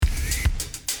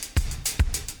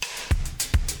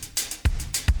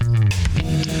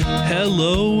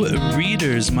Hello,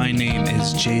 readers. My name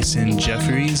is Jason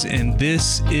Jefferies, and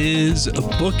this is a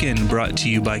Bookin' brought to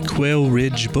you by Quail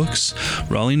Ridge Books,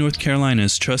 Raleigh, North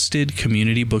Carolina's trusted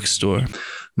community bookstore.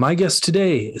 My guest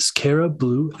today is Kara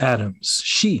Blue Adams.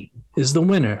 She is the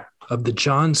winner of the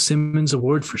John Simmons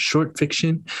Award for Short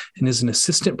Fiction and is an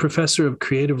assistant professor of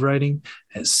creative writing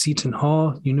at Seton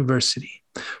Hall University.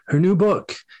 Her new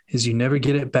book is You Never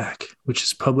Get It Back, which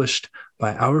is published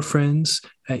by our friends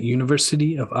at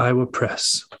University of Iowa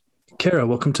Press. Kara,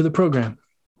 welcome to the program.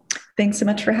 Thanks so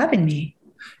much for having me.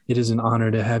 It is an honor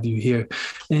to have you here.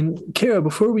 And Kara,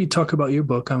 before we talk about your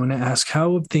book, I want to ask,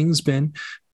 how have things been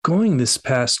going this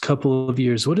past couple of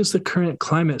years? What is the current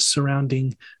climate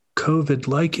surrounding COVID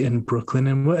like in Brooklyn,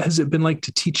 and what has it been like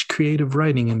to teach creative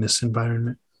writing in this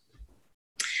environment?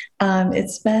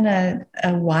 It's been a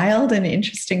wild and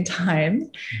interesting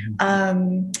time.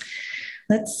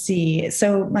 Let's see.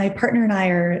 So my partner and I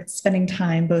are spending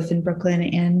time both in Brooklyn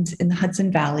and in the Hudson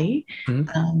Valley,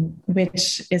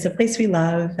 which is a place we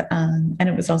love. And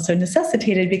it was also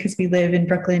necessitated because we live in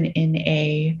Brooklyn in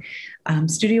a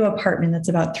studio apartment that's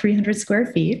about 300 square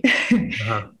feet.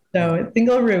 Uh-huh. So a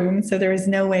single room. So there was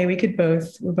no way we're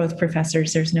both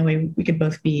professors. There's no way we could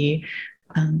both be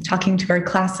talking to our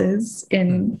classes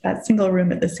in that single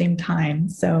room at the same time.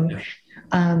 So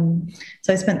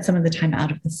I spent some of the time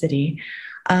out of the city.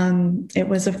 It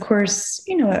was, of course,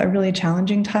 a really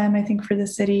challenging time, I think, for the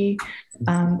city,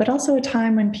 but also a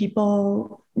time when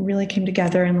people really came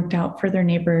together and looked out for their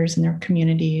neighbors and their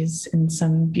communities in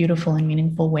some beautiful and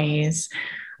meaningful ways.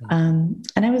 And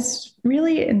I was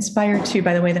really inspired too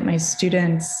by the way that my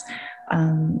students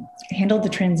handled the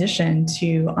transition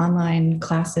to online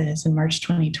classes in March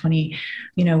 2020.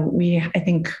 I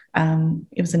think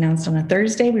it was announced on a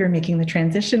Thursday, we were making the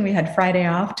transition. We had Friday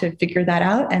off to figure that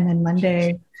out. And then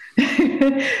Monday,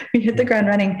 we hit the ground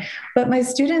running. But my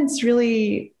students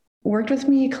really worked with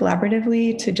me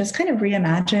collaboratively to just kind of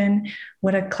reimagine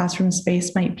what a classroom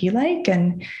space might be like.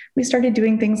 And we started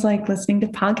doing things like listening to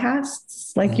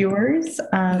podcasts like yours,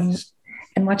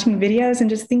 and watching videos and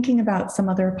just thinking about some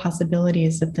other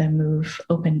possibilities that the move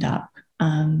opened up.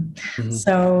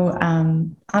 So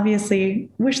obviously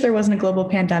wish there wasn't a global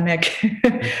pandemic,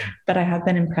 but I have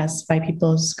been impressed by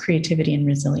people's creativity and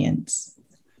resilience.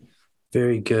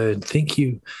 Very good. Thank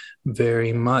you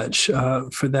very much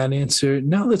for that answer.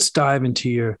 Now let's dive into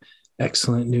your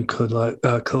excellent new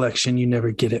collection, You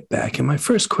Never Get It Back. And my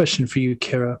first question for you,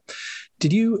 Kara,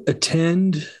 did you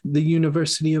attend the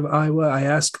University of Iowa? I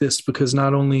ask this because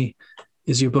not only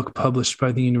is your book published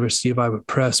by the University of Iowa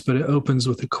Press, but it opens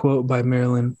with a quote by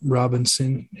Marilynne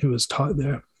Robinson, who was taught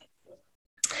there.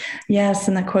 Yes,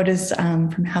 and that quote is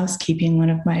from Housekeeping,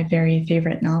 one of my very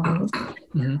favorite novels.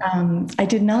 I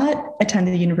did not attend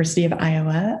the University of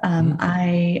Iowa.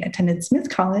 I attended Smith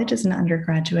College as an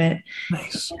undergraduate.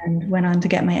 Nice. And went on to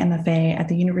get my MFA at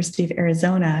the University of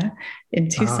Arizona in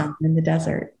Tucson in the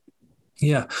desert.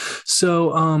 Yeah.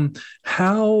 So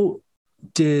how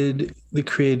did the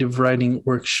creative writing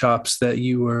workshops that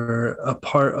you were a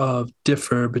part of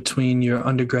differ between your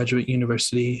undergraduate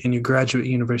university and your graduate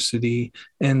university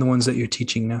and the ones that you're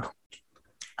teaching now?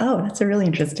 Oh, that's a really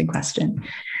interesting question.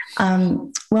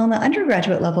 Well, in the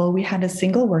undergraduate level, we had a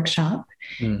single workshop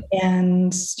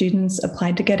and students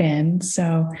applied to get in.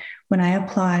 So when I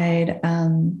applied,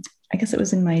 I guess it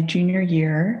was in my junior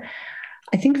year,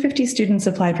 I think 50 students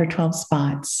applied for 12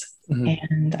 spots.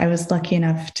 And I was lucky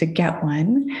enough to get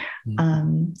one.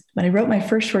 But I wrote my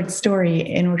first short story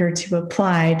in order to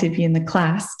apply to be in the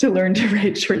class to learn to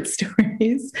write short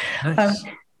stories, nice.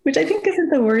 Which I think isn't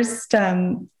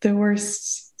the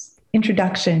worst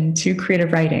introduction to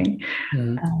creative writing.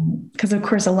 Because of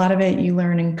course, a lot of it you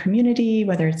learn in community,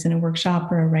 whether it's in a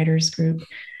workshop or a writer's group.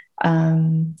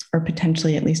 Or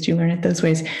potentially at least you learn it those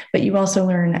ways. But you also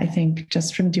learn, I think,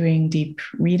 just from doing deep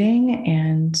reading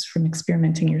and from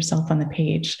experimenting yourself on the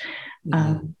page.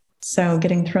 So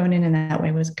getting thrown in that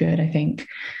way was good, I think.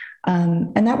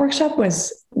 And that workshop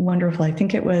was wonderful. I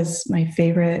think it was my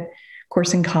favorite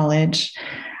course in college.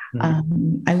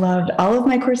 I loved all of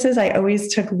my courses. I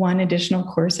always took one additional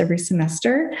course every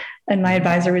semester. And my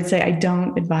advisor would say, I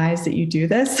don't advise that you do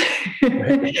this.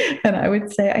 Right. And I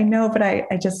would say, I know, but I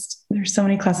just, there's so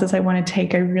many classes I want to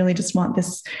take. I really just want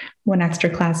this one extra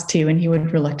class too. And he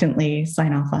would reluctantly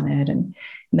sign off on it. And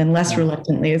then less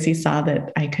reluctantly as he saw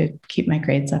that I could keep my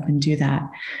grades up and do that.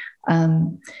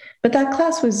 But that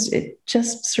class was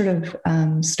just sort of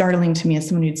startling to me as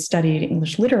someone who'd studied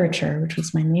English literature, which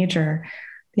was my major.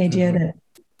 The idea that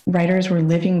writers were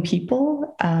living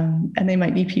people, and they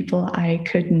might be people I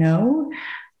could know,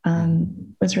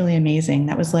 was really amazing.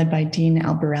 That was led by Dean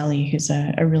Albarelli, who's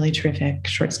a really terrific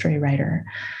short story writer.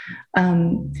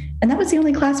 And that was the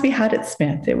only class we had at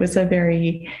Smith. It was a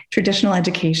very traditional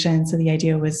education. So the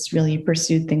idea was really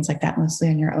pursued things like that mostly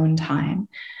on your own time.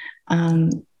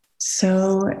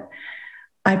 So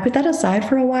I put that aside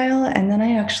for a while. And then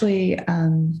I actually,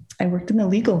 I worked in the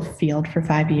legal field for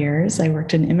 5 years. I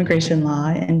worked in immigration law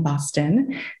in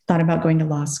Boston, thought about going to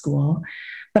law school.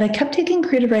 But I kept taking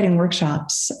creative writing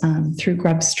workshops through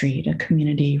Grub Street, a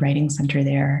community writing center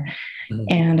there. Mm-hmm.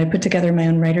 And I put together my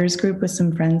own writers group with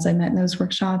some friends I met in those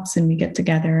workshops, and we get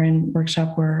together and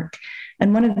workshop work.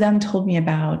 And one of them told me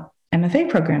about MFA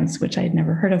programs, which I had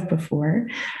never heard of before.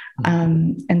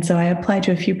 Mm-hmm. And so I applied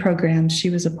to a few programs she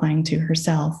was applying to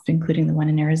herself, including the one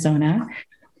in Arizona.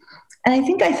 And I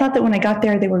think I thought that when I got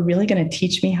there, they were really going to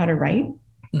teach me how to write.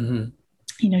 Mm-hmm.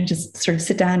 Just sort of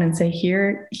sit down and say,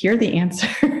 here are the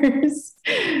answers.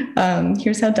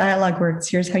 Here's how dialogue works.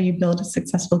 Here's how you build a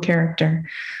successful character.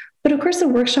 But of course, the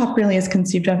workshop really is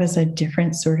conceived of as a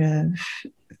different sort of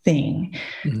thing.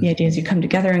 Mm-hmm. The idea is you come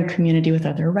together in community with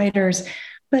other writers,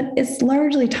 but it's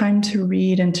largely time to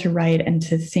read and to write and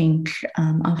to think,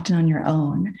 often on your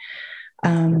own.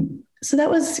 So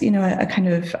that was, a kind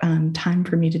of time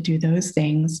for me to do those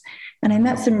things. And I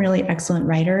met some really excellent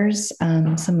writers,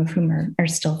 some of whom are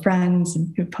still friends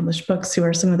and who've published books, who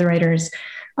are some of the writers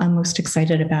I'm most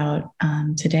excited about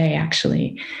today,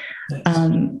 actually.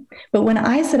 Nice. But when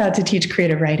I set out to teach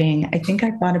creative writing, I think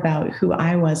I thought about who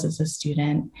I was as a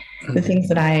student, the things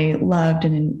that I loved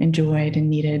and enjoyed and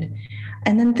needed,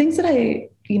 and then things that I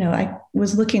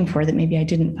was looking for that maybe I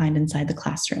didn't find inside the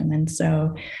classroom. And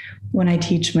so when I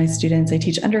teach my students, I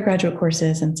teach undergraduate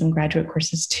courses and some graduate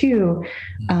courses too.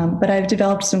 But I've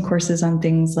developed some courses on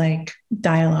things like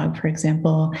dialogue, for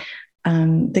example,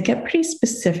 that get pretty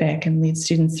specific and lead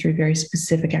students through very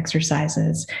specific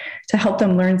exercises to help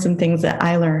them learn some things that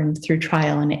I learned through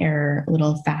trial and error a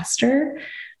little faster.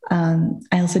 I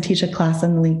also teach a class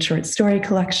on the linked short story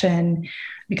collection,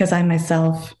 because I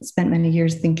myself spent many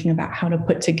years thinking about how to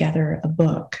put together a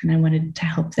book, and I wanted to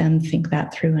help them think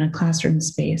that through in a classroom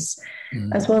space,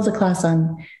 as well as a class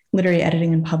on literary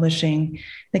editing and publishing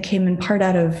that came in part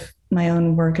out of my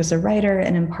own work as a writer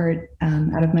and in part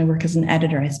out of my work as an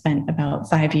editor. I spent about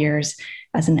 5 years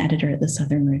as an editor at the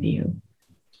Southern Review.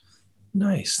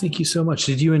 Nice. Thank you so much.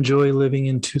 Did you enjoy living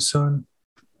in Tucson?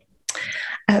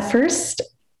 At first,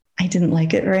 I didn't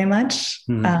like it very much.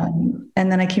 And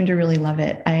then I came to really love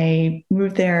it. I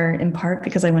moved there in part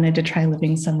because I wanted to try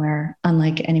living somewhere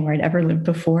unlike anywhere I'd ever lived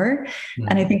before.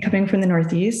 And I think coming from the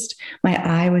Northeast, my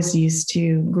eye was used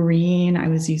to green. I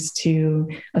was used to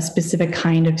a specific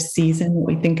kind of season, what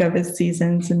we think of as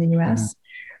seasons in the US.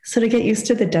 So to get used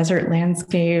to the desert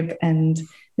landscape and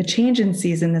the change in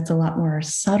season that's a lot more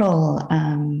subtle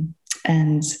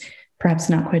and perhaps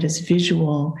not quite as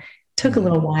visual took a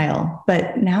little while,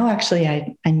 but now actually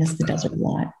I miss the desert a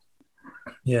lot.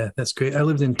 Yeah, that's great. I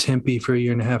lived in Tempe for 1.5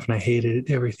 years and I hated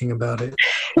everything about it.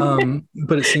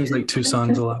 But it seems like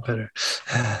Tucson's a lot better.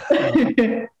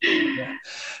 Yeah.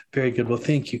 Very good. Well,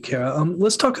 thank you, Kara.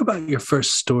 Let's talk about your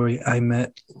first story, I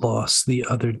Met Loss the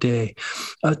Other Day.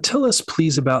 Tell us,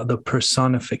 please, about the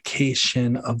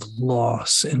personification of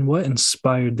loss and what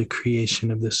inspired the creation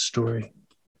of this story.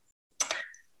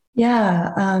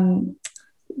 Yeah,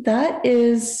 that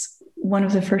is one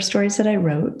of the first stories that I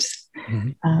wrote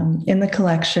in the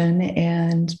collection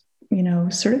and,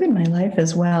 sort of in my life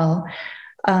as well.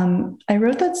 I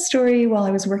wrote that story while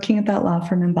I was working at that law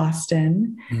firm in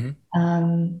Boston.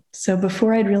 So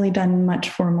before I'd really done much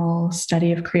formal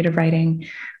study of creative writing,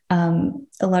 a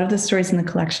lot of the stories in the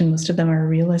collection, most of them are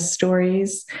realist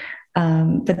stories,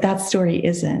 but that story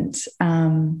isn't.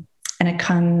 And it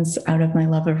comes out of my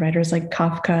love of writers like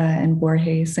Kafka and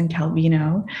Borges and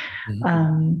Calvino.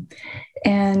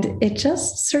 And it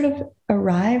just sort of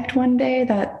arrived one day,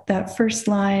 that first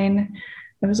line.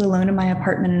 I was alone in my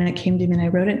apartment and it came to me and I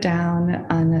wrote it down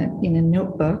in a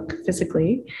notebook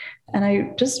physically. And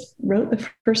I just wrote the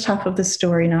first half of the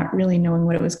story, not really knowing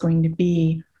what it was going to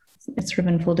be. It sort of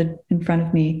unfolded in front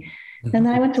of me. And then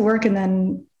I went to work, and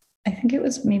then I think it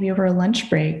was maybe over a lunch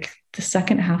break, the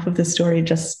second half of the story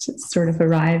just sort of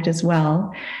arrived as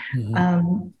well.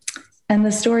 And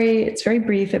the story, it's very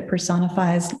brief. It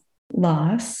personifies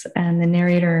loss, and the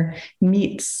narrator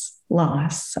meets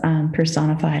loss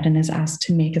personified and is asked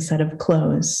to make a set of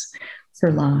clothes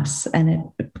for loss. And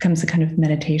it becomes a kind of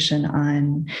meditation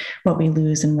on what we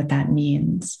lose and what that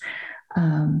means.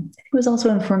 It was also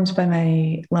informed by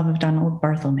my love of Donald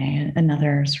Barthelme,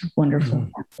 another sort of wonderful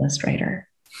novelist writer.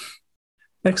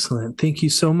 Excellent. Thank you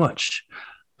so much.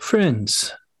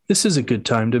 Friends, This is a good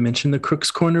time to mention the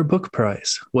Crooks Corner Book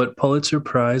Prize, what Pulitzer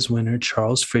Prize winner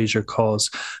Charles Fraser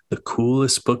calls the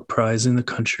coolest book prize in the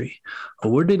country.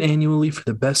 Awarded annually for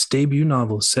the best debut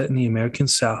novel set in the American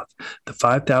South, the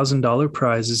 $5,000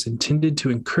 prize is intended to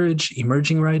encourage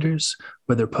emerging writers,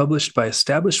 whether published by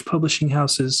established publishing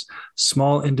houses,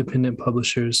 small independent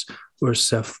publishers, or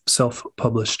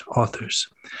self-published authors.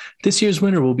 This year's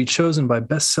winner will be chosen by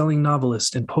best-selling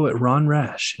novelist and poet Ron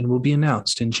Rash and will be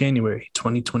announced in January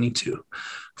 2022.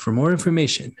 For more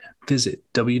information, visit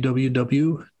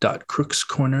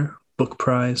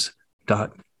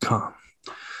www.crookscornerbookprize.com.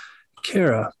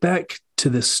 Kara, back to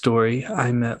this story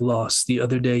I Met Loss the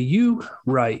other day. You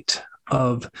write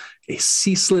of a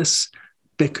ceaseless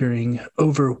bickering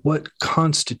over what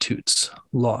constitutes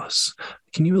loss.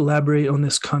 Can you elaborate on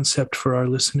this concept for our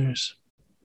listeners?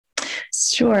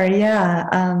 Sure, yeah.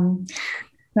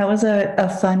 That was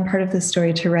a fun part of the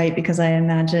story to write because I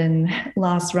imagine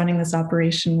Loss running this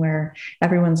operation where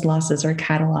everyone's losses are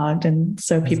cataloged. And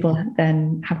so people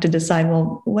then have to decide,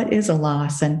 well, what is a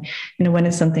loss? And, when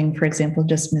is something, for example,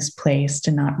 just misplaced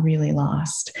and not really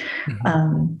lost?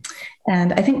 Mm-hmm.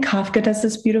 And I think Kafka does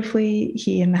this beautifully.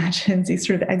 He imagines these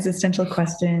sort of existential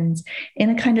questions in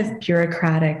a kind of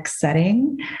bureaucratic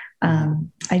setting.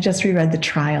 I just reread The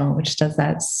Trial, which does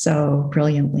that so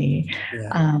brilliantly.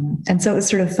 Yeah. And so it was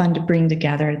sort of fun to bring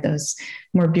together those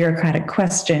more bureaucratic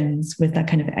questions with that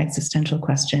kind of existential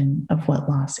question of what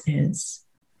loss is.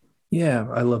 Yeah,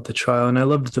 I love The Trial, and I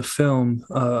loved the film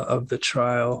of The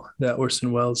Trial that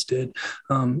Orson Welles did.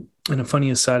 And a funny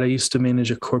aside, I used to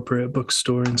manage a corporate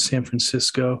bookstore in San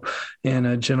Francisco, and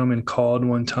a gentleman called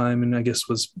one time and I guess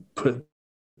was put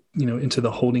into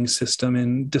the holding system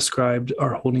and described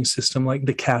our holding system like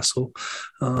the castle,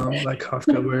 like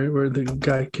Kafka, where the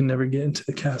guy can never get into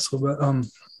the castle. But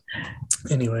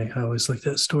anyway, I always like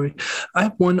that story. I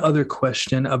have one other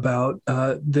question about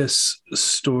this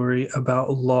story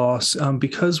about loss,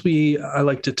 because I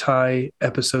like to tie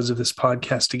episodes of this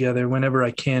podcast together whenever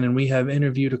I can, and we have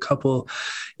interviewed a couple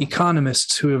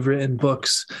economists who have written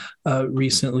books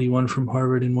recently, one from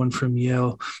Harvard and one from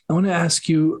Yale. I want to ask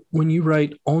you, when you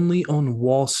write only on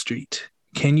Wall Street,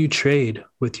 can you trade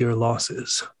with your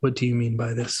losses? What do you mean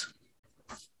by this?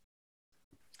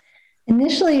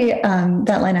 Initially,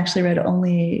 that line actually read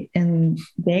only in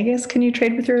Vegas, can you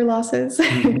trade with your losses?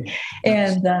 Mm-hmm.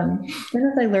 And then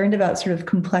as I learned about sort of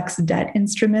complex debt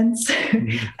instruments,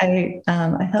 mm-hmm. I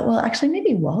thought, well, actually,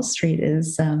 maybe Wall Street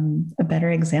is a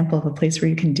better example of a place where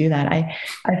you can do that. I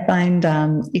find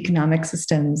economic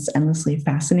systems endlessly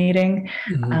fascinating.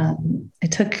 Mm-hmm. I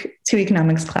took 2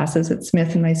 economics classes at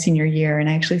Smith in my senior year, and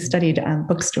I actually studied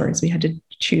bookstores. We had to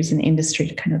choose an industry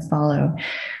to kind of follow.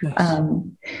 Nice.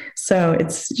 So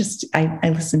it's just, I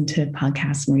listen to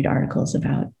podcasts and read articles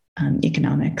about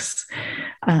economics.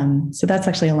 So that's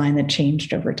actually a line that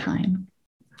changed over time.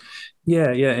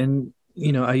 Yeah. And,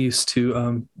 I used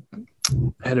to,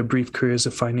 I had a brief career as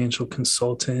a financial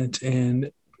consultant,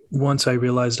 and once I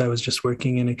realized I was just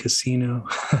working in a casino,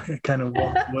 I kind of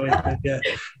walked away. But yeah,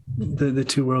 the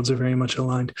two worlds are very much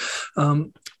aligned.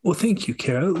 Well, thank you,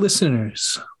 Kara.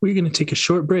 Listeners, we're going to take a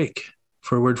short break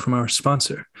for a word from our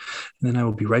sponsor, and then I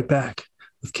will be right back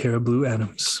with Kara Blue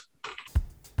Adams.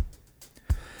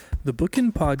 The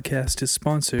Bookin' Podcast is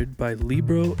sponsored by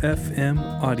Libro FM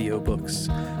Audiobooks.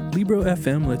 Libro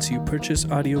FM lets you purchase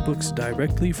audiobooks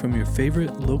directly from your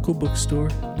favorite local bookstore,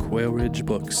 Quail Ridge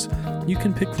Books. You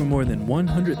can pick from more than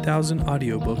 100,000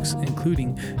 audiobooks,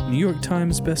 including New York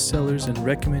Times bestsellers and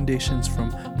recommendations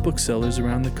from booksellers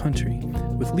around the country.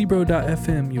 With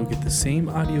Libro.fm, you'll get the same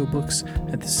audiobooks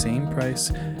at the same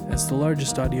price as the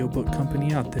largest audiobook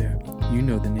company out there. You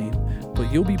know the name, but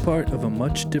you'll be part of a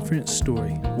much different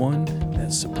story, one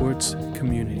that supports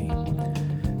community.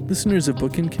 Listeners of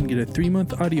Bookin' can get a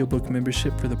 3-month audiobook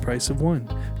membership for the price of one.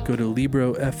 Go to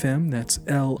Libro.fm, that's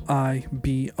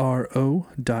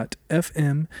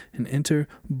Libro.fm, and enter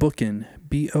Bookin',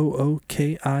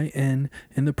 Bookin,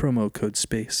 in the promo code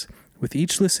space. With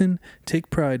each listen, take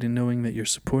pride in knowing that you're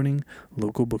supporting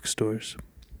local bookstores.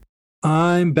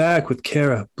 I'm back with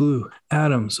Kara Blue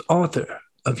Adams, author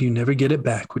of You Never Get It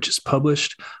Back, which is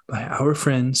published by our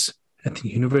friends at the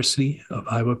University of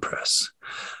Iowa Press.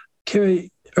 Kara,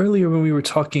 earlier when we were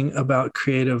talking about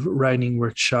creative writing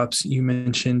workshops, you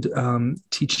mentioned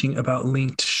teaching about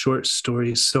linked short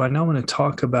stories. So I now want to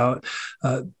talk about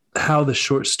how the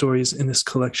short stories in this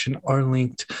collection are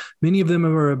linked. Many of them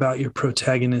are about your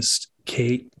protagonist,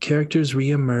 Kate. Characters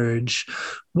reemerge.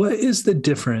 What is the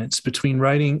difference between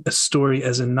writing a story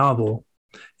as a novel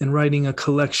and writing a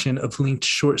collection of linked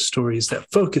short stories that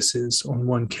focuses on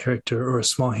one character or a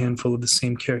small handful of the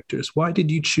same characters? Why did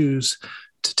you choose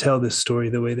to tell this story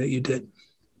the way that you did?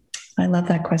 I love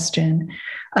that question.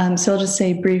 So I'll just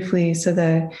say briefly, so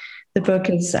the book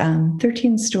is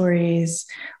 13 stories,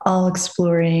 all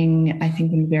exploring, I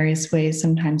think in various ways,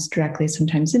 sometimes directly,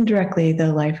 sometimes indirectly,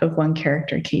 the life of one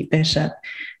character, Kate Bishop,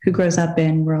 who grows up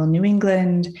in rural New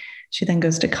England. She then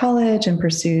goes to college and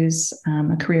pursues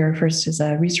a career first as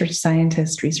a research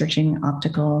scientist, researching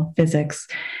optical physics,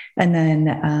 and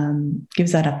then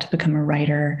gives that up to become a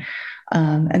writer.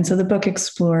 And so the book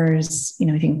explores,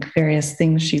 I think various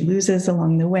things she loses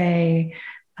along the way,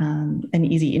 an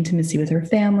easy intimacy with her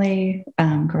family,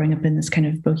 growing up in this kind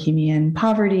of bohemian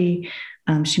poverty.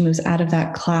 She moves out of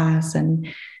that class and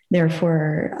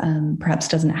therefore perhaps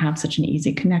doesn't have such an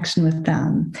easy connection with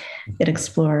them. It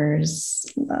explores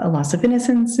a loss of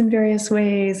innocence in various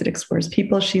ways. It explores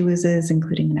people she loses,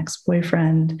 including an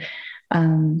ex-boyfriend.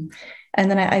 And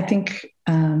then I think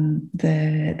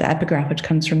the epigraph, which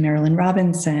comes from Marilynne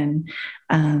Robinson,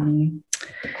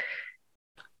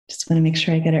 just want to make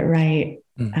sure I get it right,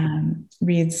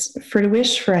 reads, "For to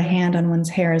wish for a hand on one's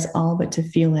hair is all but to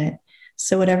feel it.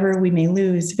 So whatever we may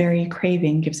lose, very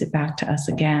craving gives it back to us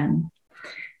again."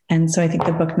 And so I think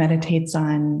the book meditates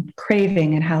on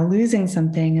craving and how losing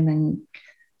something and then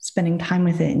spending time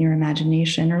with it in your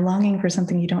imagination, or longing for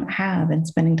something you don't have and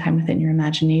spending time with it in your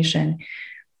imagination,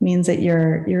 means that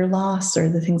your loss or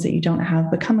the things that you don't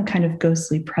have become a kind of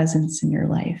ghostly presence in your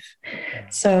life.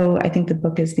 So I think the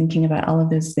book is thinking about all of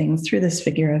those things through this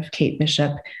figure of Kate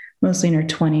Bishop, mostly in her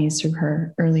 20s through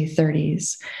her early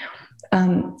 30s.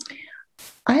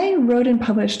 I wrote and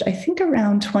published, I think,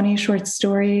 around 20 short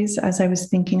stories as I was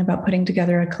thinking about putting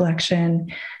together a collection.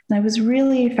 And I was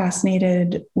really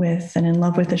fascinated with and in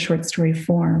love with the short story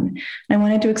form. I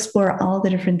wanted to explore all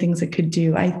the different things it could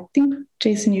do. I think,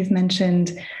 Jason, you've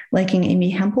mentioned liking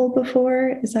Amy Hempel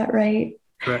before. Is that right?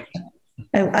 Correct.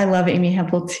 I love Amy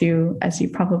Hempel too, as you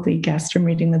probably guessed from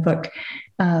reading the book.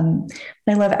 I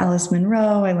love Alice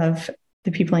Munro. I love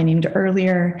the people I named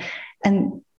earlier.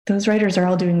 And those writers are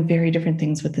all doing very different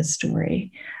things with this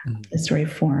story, the story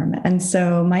form. And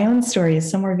so my own stories,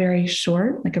 some were very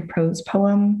short, like a prose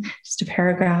poem, just a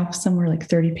paragraph. Some were like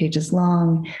 30 pages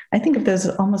long. I think of those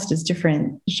almost as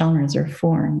different genres or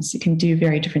forms. You can do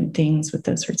very different things with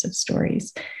those sorts of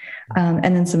stories. And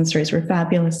then some stories were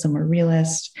fabulous, some were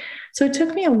realist. So it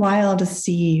took me a while to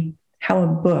see how a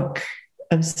book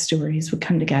of stories would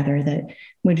come together that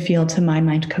would feel, to my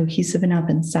mind, cohesive enough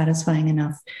and satisfying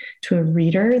enough to a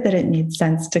reader that it made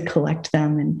sense to collect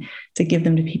them and to give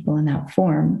them to people in that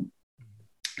form.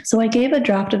 So I gave a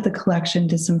draft of the collection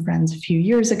to some friends a few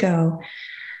years ago,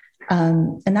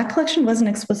 and that collection wasn't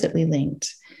explicitly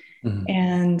linked.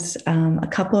 And a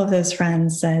couple of those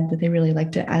friends said that they really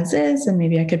liked it as is, and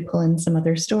maybe I could pull in some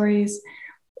other stories.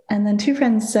 And then two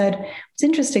friends said, "It's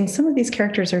interesting, some of these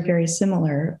characters are very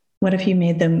similar. What if you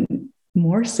made them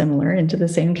more similar into the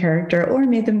same character, or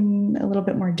made them a little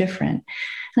bit more different?"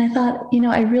 And I thought,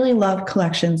 I really love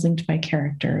collections linked by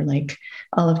character, like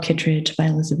Olive Kittredge by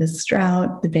Elizabeth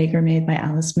Strout, The Beggar Maid by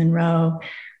Alice Munro.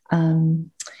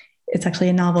 It's actually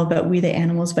a novel about We the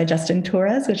Animals by Justin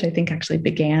Torres, which I think actually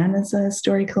began as a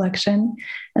story collection.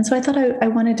 And so I thought I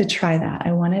wanted to try that.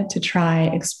 I wanted to try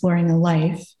exploring a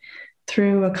life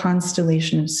through a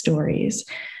constellation of stories.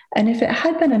 And if it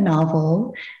had been a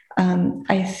novel,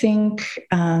 I think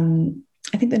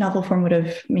the novel form would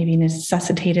have maybe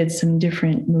necessitated some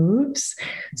different moves.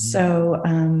 So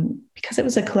because it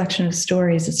was a collection of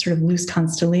stories, a sort of loose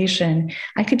constellation,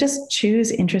 I could just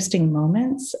choose interesting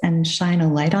moments and shine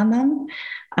a light on them,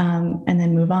 and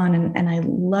then move on. And I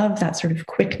love that sort of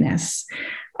quickness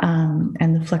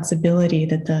and the flexibility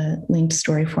that the linked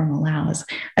story form allows.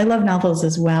 I love novels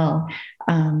as well.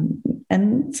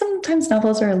 And sometimes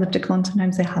novels are elliptical and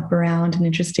sometimes they hop around in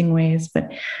interesting ways, but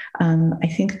I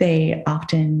think they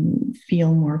often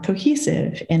feel more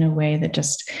cohesive in a way that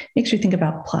just makes you think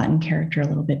about plot and character a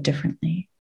little bit differently.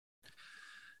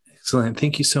 Excellent.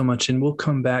 Thank you so much. And we'll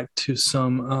come back to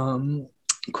some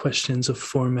questions of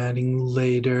formatting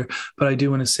later, but I do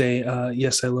want to say,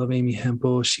 yes, I love Amy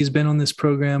Hempel. She's been on this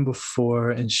program before,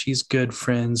 and she's good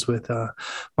friends with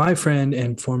my friend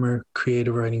and former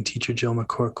creative writing teacher, Jill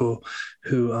McCorkle,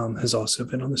 who has also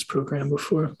been on this program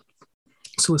before.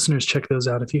 So listeners, check those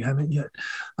out if you haven't yet.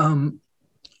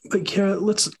 But Kara,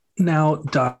 let's now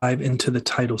dive into the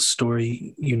title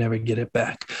story, You Never Get It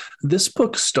Back. This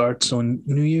book starts on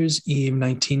New Year's Eve,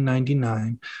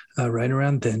 1999, right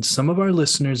around then. Some of our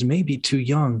listeners may be too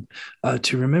young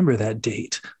to remember that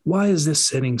date. Why is this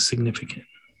setting significant?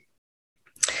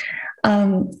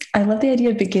 I love the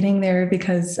idea of beginning there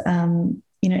because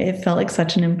it felt like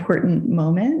such an important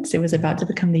moment. It was about to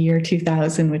become the year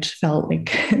 2000, which felt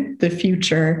like the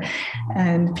future.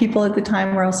 And people at the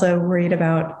time were also worried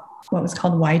about what was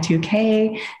called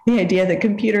Y2K, the idea that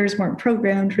computers weren't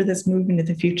programmed for this move into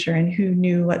the future, and who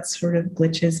knew what sort of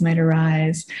glitches might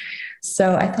arise.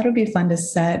 So I thought it would be fun to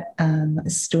set a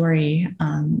story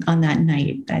on that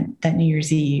night, that New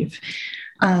Year's Eve.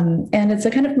 And it's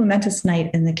a kind of momentous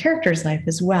night in the character's life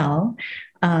as well,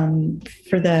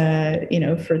 for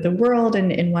the world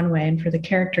in one way, and for the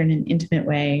character in an intimate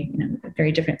way, a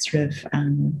very different sort of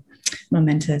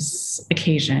momentous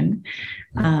occasion.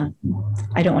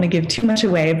 I don't want to give too much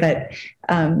away, but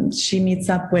she meets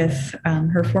up with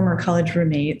her former college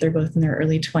roommate. They're both in their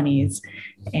early 20s.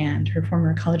 And her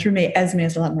former college roommate, Esme,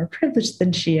 is a lot more privileged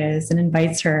than she is, and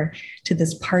invites her to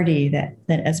this party that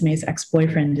Esme's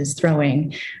ex-boyfriend is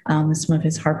throwing with some of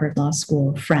his Harvard Law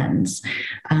School friends.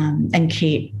 And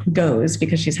Kate goes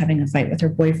because she's having a fight with her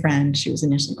boyfriend. She was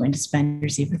initially going to spend New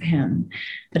Year's Eve with him,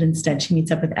 but instead she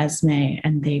meets up with Esme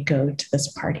and they go to this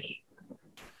party.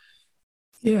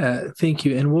 Yeah, thank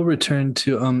you. And we'll return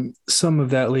to some of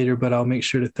that later, but I'll make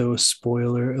sure to throw a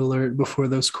spoiler alert before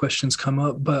those questions come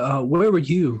up. But where were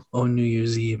you on New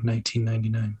Year's Eve,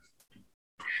 1999?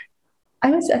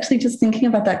 I was actually just thinking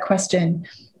about that question.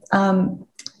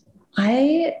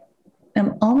 I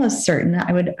am almost certain,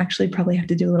 I would actually probably have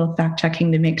to do a little fact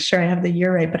checking to make sure I have the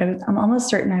year right, but I'm almost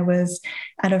certain I was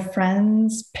at a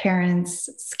friend's parents'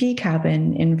 ski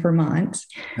cabin in Vermont,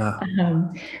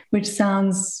 which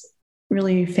sounds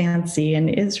really fancy and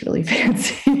is really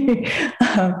fancy.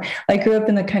 I grew up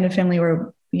in the kind of family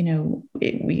where,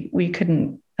 we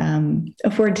couldn't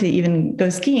afford to even go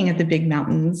skiing at the big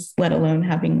mountains, let alone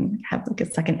have like a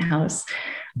second house.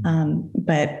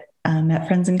 But met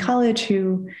friends in college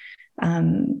who,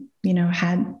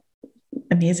 had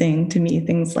amazing, to me,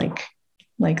 things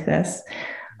like this.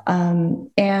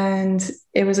 And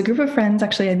it was a group of friends,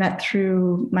 actually, I met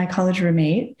through my college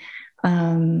roommate.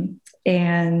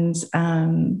 And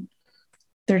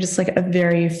they're just like a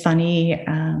very funny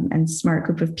and smart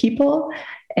group of people.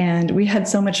 And we had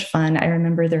so much fun. I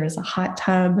remember there was a hot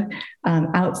tub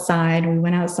outside. We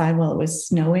went outside while it was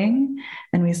snowing,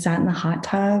 and we sat in the hot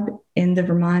tub in the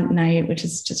Vermont night, which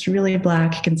is just really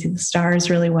black. You can see the stars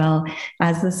really well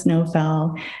as the snow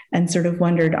fell, and sort of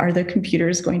wondered, are the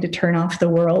computers going to turn off the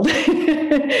world?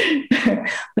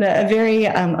 But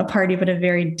a party, but a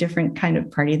very different kind of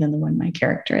party than the one my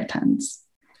character attends.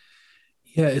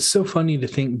 Yeah, it's so funny to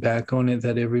think back on it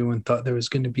that everyone thought there was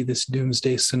going to be this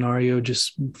doomsday scenario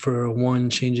just for a one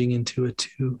changing into a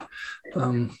two.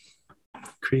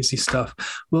 Crazy stuff.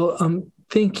 Well,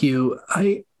 thank you.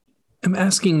 I am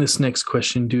asking this next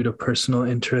question due to personal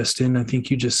interest, and I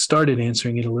think you just started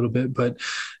answering it a little bit, but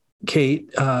Kate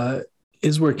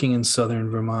is working in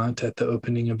southern Vermont at the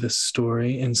opening of this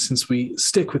story. And since we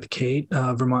stick with Kate,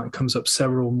 Vermont comes up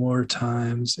several more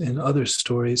times in other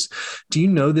stories. Do you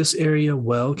know this area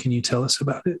well? Can you tell us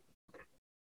about it?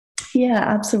 Yeah,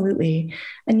 absolutely.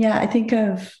 And yeah, I think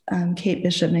of Kate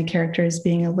Bishop, my character, as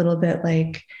being a little bit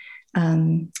like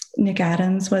Nick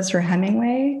Adams was for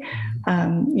Hemingway.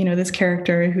 This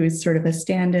character who's sort of a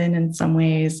stand-in in some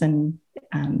ways and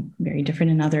very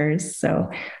different in others. So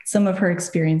some of her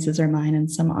experiences are mine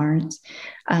and some aren't.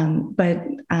 But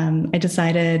I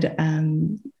decided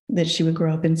that she would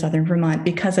grow up in southern Vermont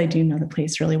because I do know the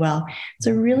place really well. It's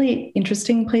a really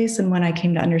interesting place, and one I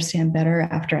came to understand better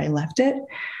after I left it.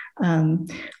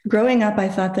 Growing up, I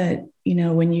thought that,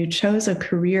 when you chose a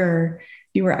career,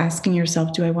 you were asking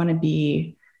yourself, do I want to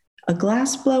be a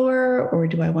glass blower, or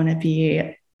do I want to be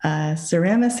a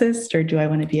ceramicist, or do I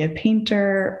want to be a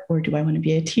painter, or do I want to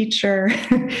be a teacher?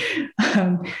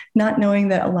 Not knowing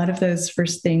that a lot of those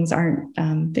first things aren't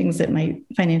things that might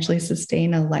financially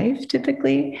sustain a life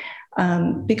typically,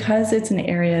 because it's an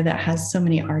area that has so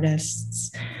many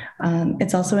artists.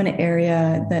 It's also an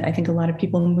area that I think a lot of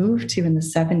people moved to in the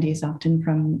 70s, often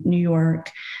from New York,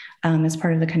 as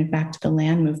part of the kind of Back to the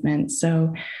Land movement.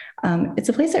 So it's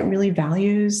a place that really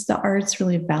values the arts,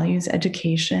 really values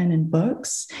education and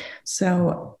books.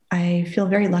 So I feel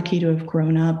very lucky to have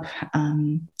grown up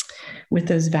with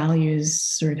those values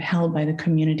sort of held by the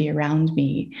community around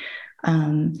me.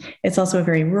 It's also a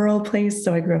very rural place.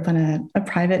 So I grew up on a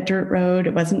private dirt road.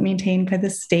 It wasn't maintained by the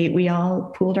state. We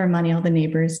all pooled our money, all the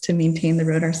neighbors, to maintain the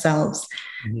road ourselves.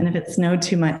 Mm-hmm. And if it snowed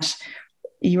too much,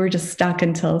 you were just stuck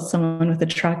until someone with a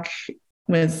truck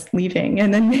was leaving,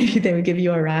 and then maybe they would give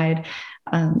you a ride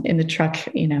in the truck,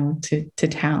 to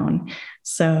town.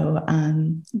 So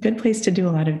good place to do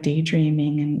a lot of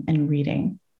daydreaming and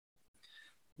reading.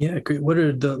 Yeah, great. What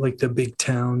are the big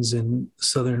towns in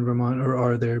southern Vermont, or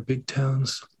are there big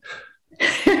towns?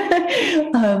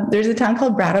 There's a town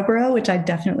called Brattleboro, which I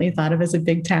definitely thought of as a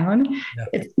big town. Yeah.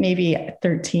 It's maybe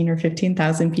 13 or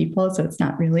 15,000 people, so it's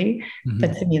not really. Mm-hmm.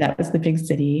 But to me, that was the big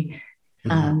city.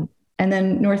 Mm-hmm. And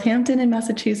then Northampton in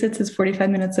Massachusetts is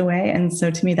 45 minutes away. And so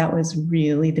to me, that was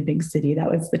really the big city. That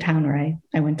was the town where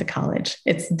I went to college.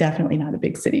 It's definitely not a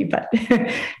big city, but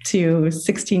to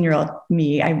 16-year-old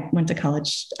me, I went to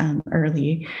college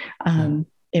early.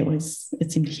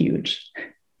 It seemed huge.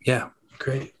 Yeah.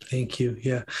 Great. Thank you.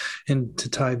 Yeah. And to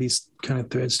tie these kind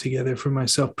of threads together for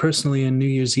myself personally, in New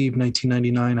Year's Eve,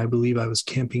 1999, I believe I was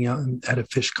camping out at a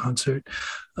Fish concert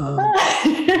in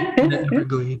the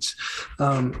Everglades,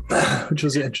 which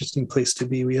was an interesting place to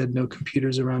be. We had no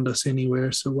computers around us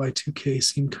anywhere. So Y2K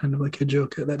seemed kind of like a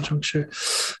joke at that juncture.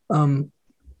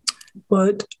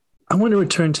 But I want to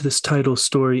return to this title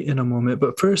story in a moment,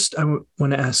 but first I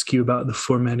want to ask you about the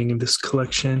formatting of this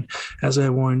collection. As I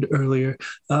warned earlier,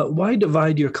 why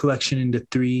divide your collection into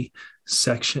 3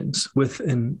 sections with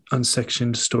an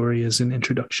unsectioned story as an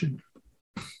introduction?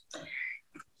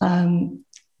 I'm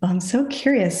so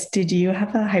curious. Did you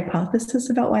have a hypothesis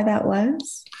about why that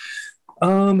was?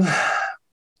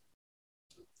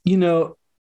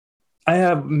 I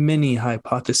have many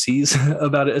hypotheses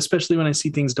about it, especially when I see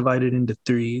things divided into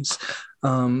 3s.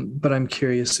 But I'm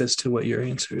curious as to what your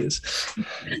answer is.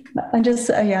 I'm just,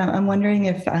 I'm wondering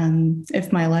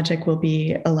if my logic will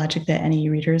be a logic that any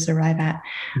readers arrive at.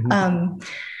 Mm-hmm.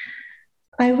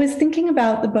 I was thinking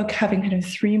about the book having kind of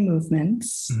 3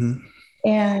 movements. Mm-hmm.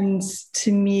 And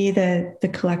to me, the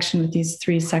collection with these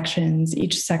 3 sections,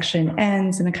 each section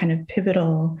ends in a kind of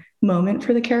pivotal moment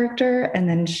for the character. And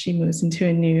then she moves into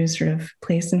a new sort of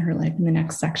place in her life in the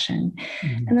next section.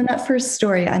 Mm-hmm. And then that first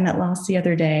story, I Met Loss the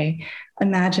Other Day,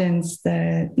 imagines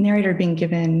the narrator being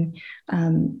given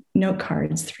 3 note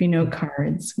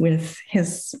cards with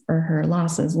his or her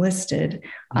losses listed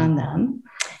on them.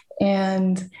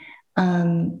 And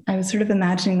I was sort of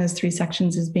imagining those 3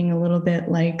 sections as being a little bit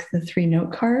like the 3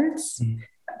 note cards,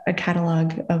 a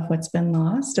catalog of what's been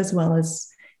lost, as well as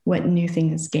what new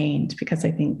thing is gained. Because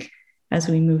I think as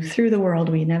we move through the world,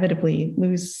 we inevitably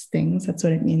lose things. That's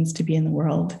what it means to be in the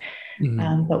world.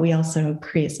 Mm-hmm. But we also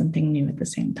create something new at the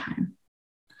same time.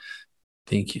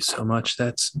 Thank you so much.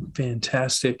 That's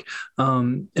fantastic.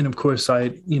 And of course, I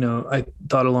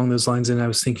thought along those lines, and I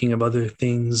was thinking of other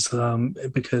things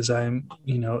because I'm,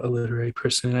 a literary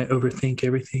person and I overthink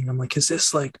everything. I'm like, is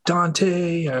this like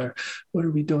Dante or what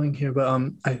are we doing here? But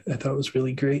I thought it was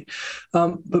really great.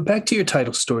 But back to your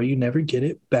title story, You Never Get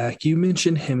It Back. You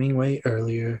mentioned Hemingway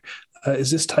earlier.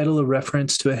 Is this title a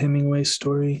reference to a Hemingway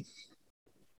story?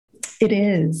 It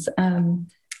is.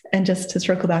 And just to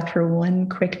circle back for one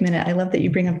quick minute, I love that you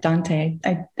bring up Dante.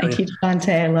 I teach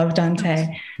Dante. I love Dante.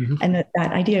 Mm-hmm. And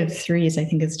that idea of 3s, I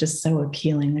think, is just so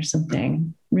appealing. There's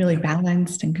something really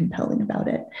balanced and compelling about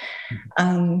it.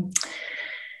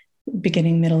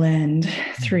 Beginning, middle, end,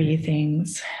 3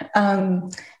 things.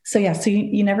 So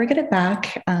You Never Get It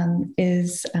Back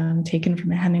is taken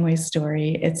from a Hemingway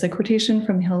story. It's a quotation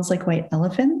from Hills Like White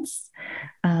Elephants,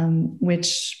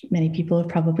 which many people have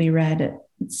probably read.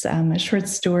 It's a short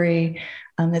story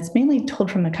that's mainly told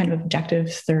from a kind of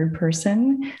objective third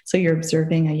person. So you're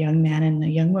observing a young man and a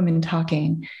young woman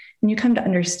talking, and you come to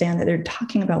understand that they're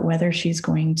talking about whether she's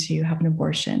going to have an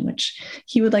abortion, which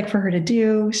he would like for her to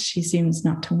do. She seems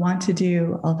not to want to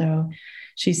do, although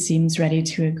she seems ready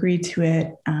to agree to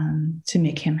it to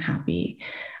make him happy.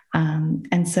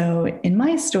 And so in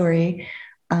my story,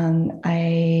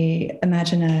 I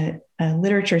imagine a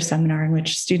literature seminar in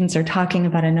which students are talking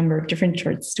about a number of different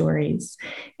short stories,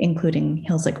 including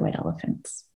Hills Like White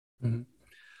Elephants. Mm-hmm.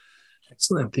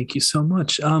 Excellent. Thank you so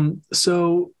much.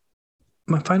 So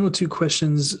my final 2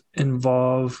 questions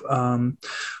involve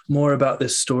more about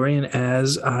this story. And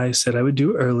as I said I would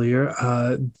do earlier,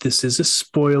 this is a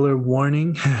spoiler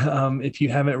warning. If you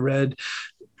haven't read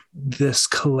this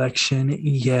collection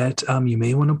yet, you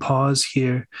may want to pause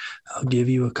here. I'll give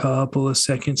you a couple of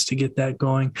seconds to get that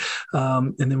going,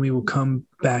 and then we will come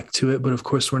back to it. But of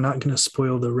course, we're not going to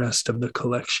spoil the rest of the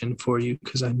collection for you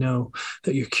because I know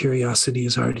that your curiosity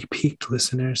is already piqued,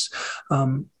 listeners.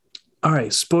 All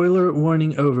right, spoiler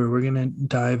warning over. We're going to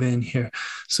dive in here.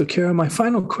 So, Kara, my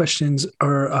final questions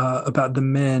are about the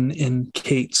men in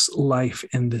Kate's life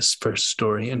in this first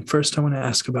story. And first, I want to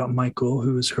ask about Michael,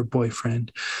 who is her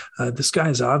boyfriend. This guy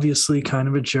is obviously kind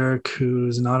of a jerk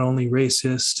who's not only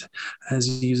racist, as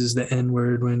he uses the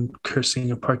N-word when cursing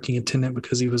a parking attendant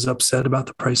because he was upset about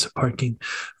the price of parking.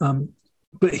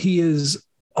 But he is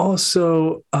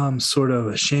also sort of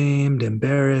ashamed,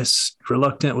 embarrassed,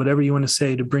 reluctant, whatever you want to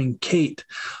say, to bring Kate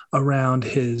around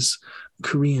his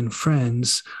Korean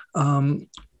friends.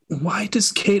 why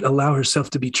does Kate allow herself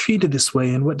to be treated this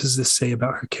way, and what does this say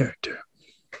about her character?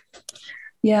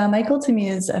 Yeah, Michael to me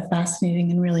is a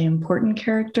fascinating and really important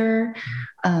character.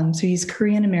 So he's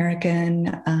Korean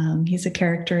American. He's a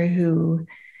character who,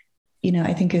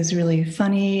 I think is really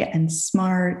funny and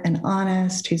smart and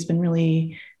honest, who's been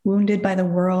really wounded by the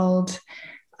world.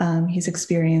 He's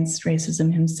experienced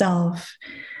racism himself.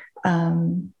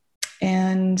 And,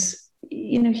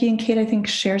 he and Kate, I think,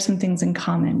 share some things in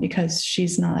common because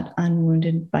she's not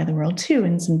unwounded by the world too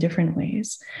in some different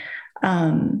ways.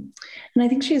 And I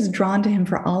think she's drawn to him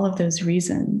for all of those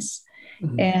reasons.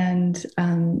 Mm-hmm. And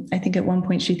I think at one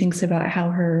point she thinks about how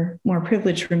her more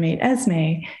privileged roommate,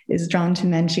 Esme, is drawn to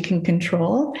men she can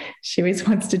control. She always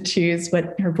wants to choose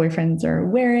what her boyfriends are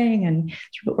wearing and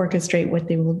sort of orchestrate what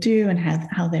they will do and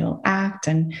how they will act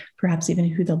and perhaps even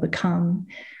who they'll become.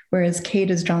 Whereas Kate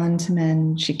is drawn to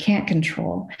men she can't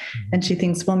control. Mm-hmm. And she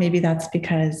thinks, well, maybe that's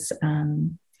because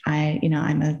I'm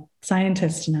a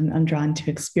scientist and I'm drawn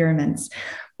to experiments.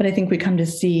 But I think we come to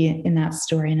see in that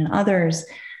story and in others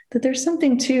that there's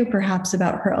something too, perhaps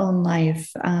about her own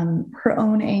life, her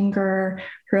own anger,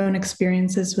 her own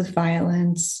experiences with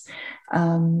violence,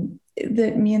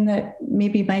 that mean that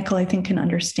maybe Michael, I think, can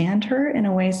understand her in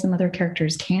a way some other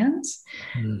characters can't.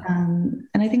 And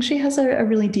I think she has a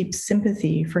really deep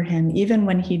sympathy for him, even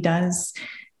when he does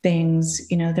things,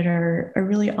 that are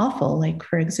really awful. Like,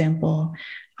 for example,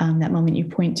 that moment you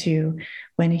point to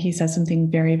when he says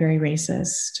something very, very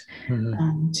racist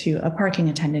to a parking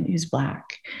attendant who's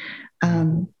Black.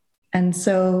 And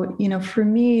so, for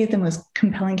me, the most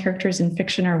compelling characters in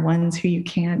fiction are ones who you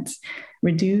can't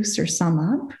reduce or sum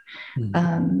up.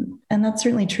 And that's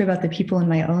certainly true about the people in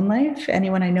my own life.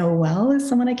 Anyone I know well is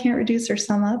someone I can't reduce or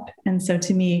sum up. And so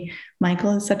to me,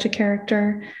 Michael is such a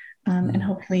character. And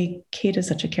hopefully Kate is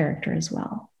such a character as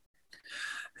well.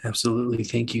 Absolutely.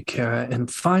 Thank you, Kara. And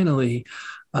finally,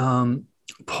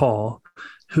 Paul,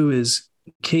 who is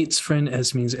Kate's friend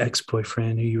Esme's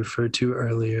ex-boyfriend, who you referred to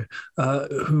earlier,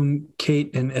 whom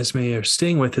Kate and Esme are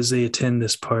staying with as they attend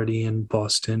this party in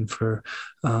Boston for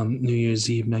New Year's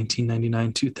Eve,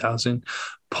 1999-2000.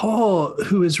 Paul,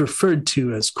 who is referred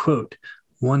to as, quote,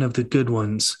 one of the good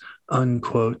ones,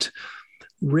 unquote,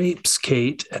 rapes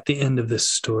Kate at the end of this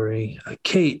story.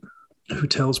 Kate, who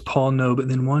tells Paul no, but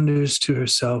then wonders to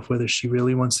herself whether she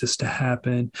really wants this to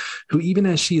happen, who even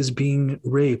as she is being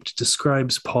raped,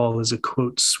 describes Paul as a,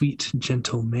 quote, sweet,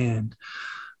 gentle man,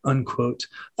 unquote.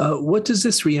 What does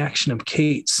this reaction of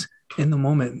Kate's in the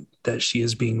moment that she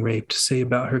is being raped say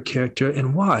about her character,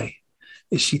 and why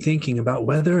is she thinking about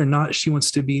whether or not she wants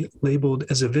to be labeled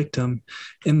as a victim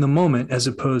in the moment, as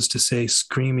opposed to, say,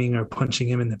 screaming or punching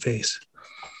him in the face?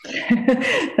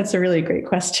 That's a really great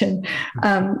question.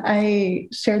 I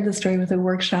shared the story with a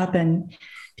workshop, and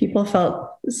people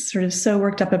felt sort of so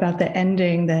worked up about the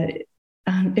ending that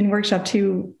in workshop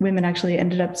 2 women actually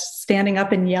ended up standing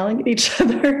up and yelling at each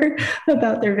other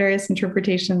about their various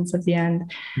interpretations of the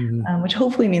end, which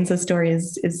hopefully means the story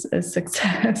is a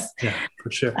success. Yeah,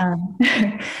 for sure.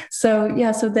 So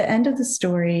the end of the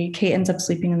story, Kate ends up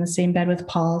sleeping in the same bed with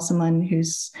Paul, someone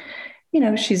who's,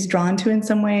 she's drawn to in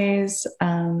some ways,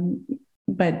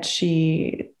 but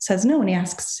she says no when he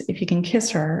asks if he can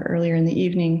kiss her earlier in the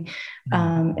evening,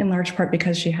 in large part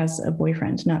because she has a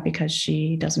boyfriend, not because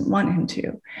she doesn't want him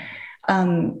to.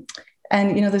 And,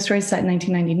 the story is set in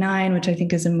 1999, which I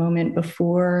think is a moment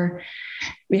before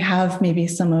we have maybe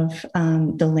some of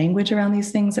the language around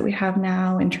these things that we have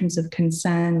now in terms of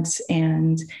consent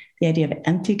and the idea of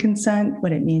empty consent,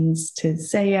 what it means to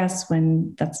say yes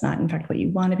when that's not, in fact, what you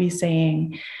want to be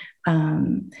saying.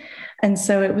 And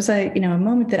so it was a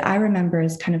moment that I remember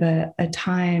as kind of a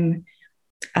time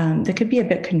that could be a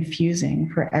bit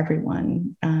confusing for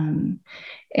everyone.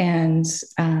 And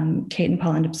Kate and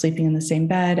Paul end up sleeping in the same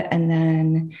bed. And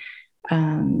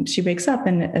then she wakes up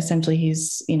and essentially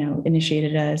he's,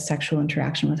 initiated a sexual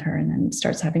interaction with her and then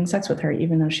starts having sex with her,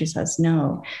 even though she says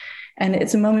no. And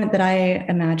it's a moment that I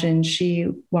imagine she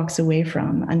walks away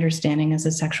from understanding as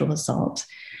a sexual assault,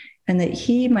 and that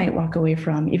he might walk away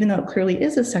from, even though it clearly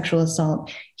is a sexual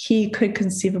assault, he could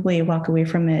conceivably walk away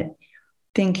from it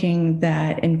thinking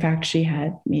that, in fact, she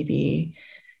had maybe,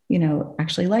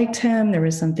 actually liked him. There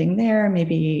was something there.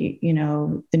 Maybe,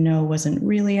 the no wasn't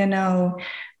really a no.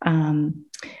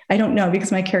 I don't know,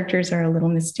 because my characters are a little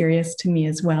mysterious to me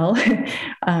as well,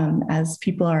 as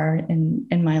people are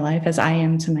in my life, as I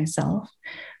am to myself.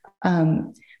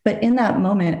 But in that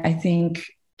moment, I think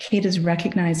Kate is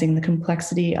recognizing the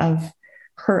complexity of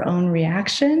her own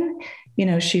reaction.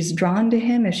 She's drawn to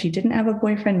him. If she didn't have a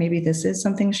boyfriend, maybe this is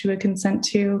something she would consent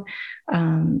to,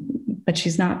 but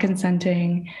she's not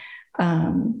consenting.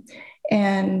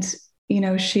 And,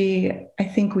 she, I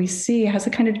think we see, has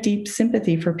a kind of deep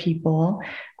sympathy for people,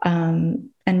 and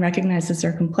recognizes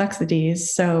their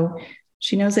complexities. So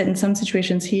she knows that in some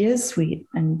situations he is sweet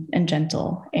and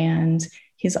gentle. And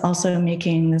he's also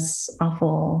making this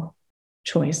awful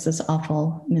choice, this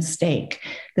awful mistake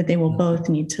that they will both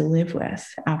need to live with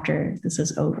after this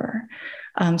is over.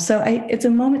 So it's a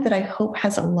moment that I hope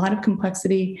has a lot of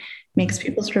complexity, makes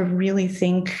people sort of really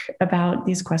think about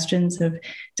these questions of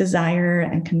desire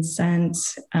and consent,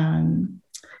 who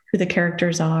the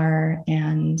characters are,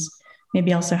 and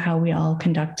maybe also how we all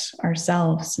conduct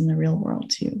ourselves in the real world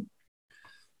too.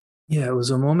 Yeah, it was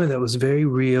a moment that was very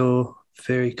real,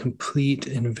 very complete,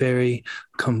 and very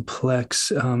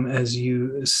complex, as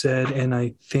you said. And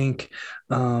I think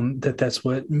that's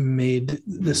what made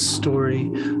this story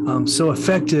so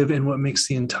effective, and what makes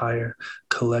the entire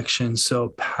collection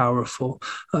so powerful.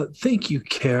 Thank you,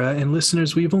 Kara. And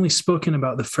listeners, we've only spoken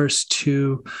about the first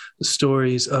 2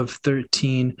 stories of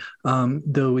 13,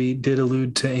 though we did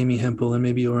allude to Amy Hempel, and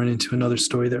maybe you'll run into another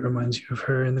story that reminds you of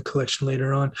her in the collection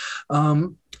later on.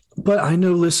 But I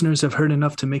know listeners have heard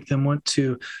enough to make them want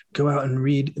to go out and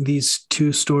read these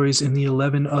 2 stories and the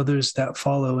 11 others that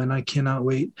follow, and I cannot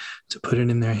wait to put it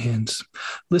in their hands.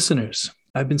 Listeners,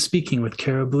 I've been speaking with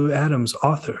Kara Blue Adams,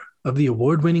 author of the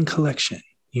award-winning collection,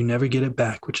 You Never Get It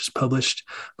Back, which is published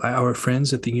by our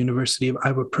friends at the University of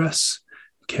Iowa Press.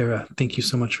 Kara, thank you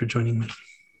so much for joining me.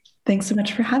 Thanks so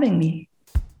much for having me.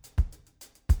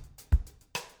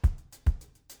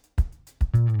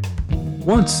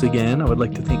 Once again, I would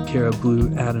like to thank Kara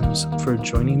Blue Adams for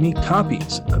joining me.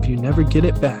 Copies of You Never Get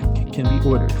It Back can be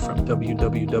ordered from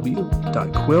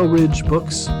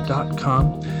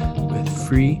www.quailridgebooks.com with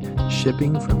free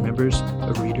shipping for members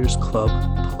of Readers Club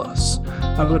Plus.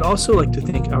 I would also like to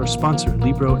thank our sponsor,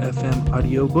 Libro FM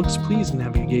Audiobooks. Please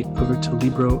navigate over to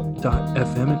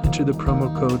libro.fm and enter the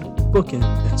promo code BOOKIN,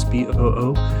 that's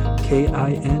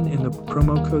BOOKIN, in the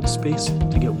promo code space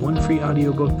to get 1 free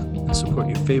audiobook and support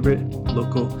your favorite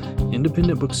local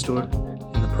independent bookstore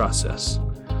in the process.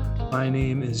 My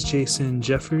name is Jason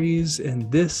Jefferies, and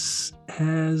this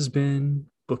has been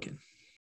Bookin'.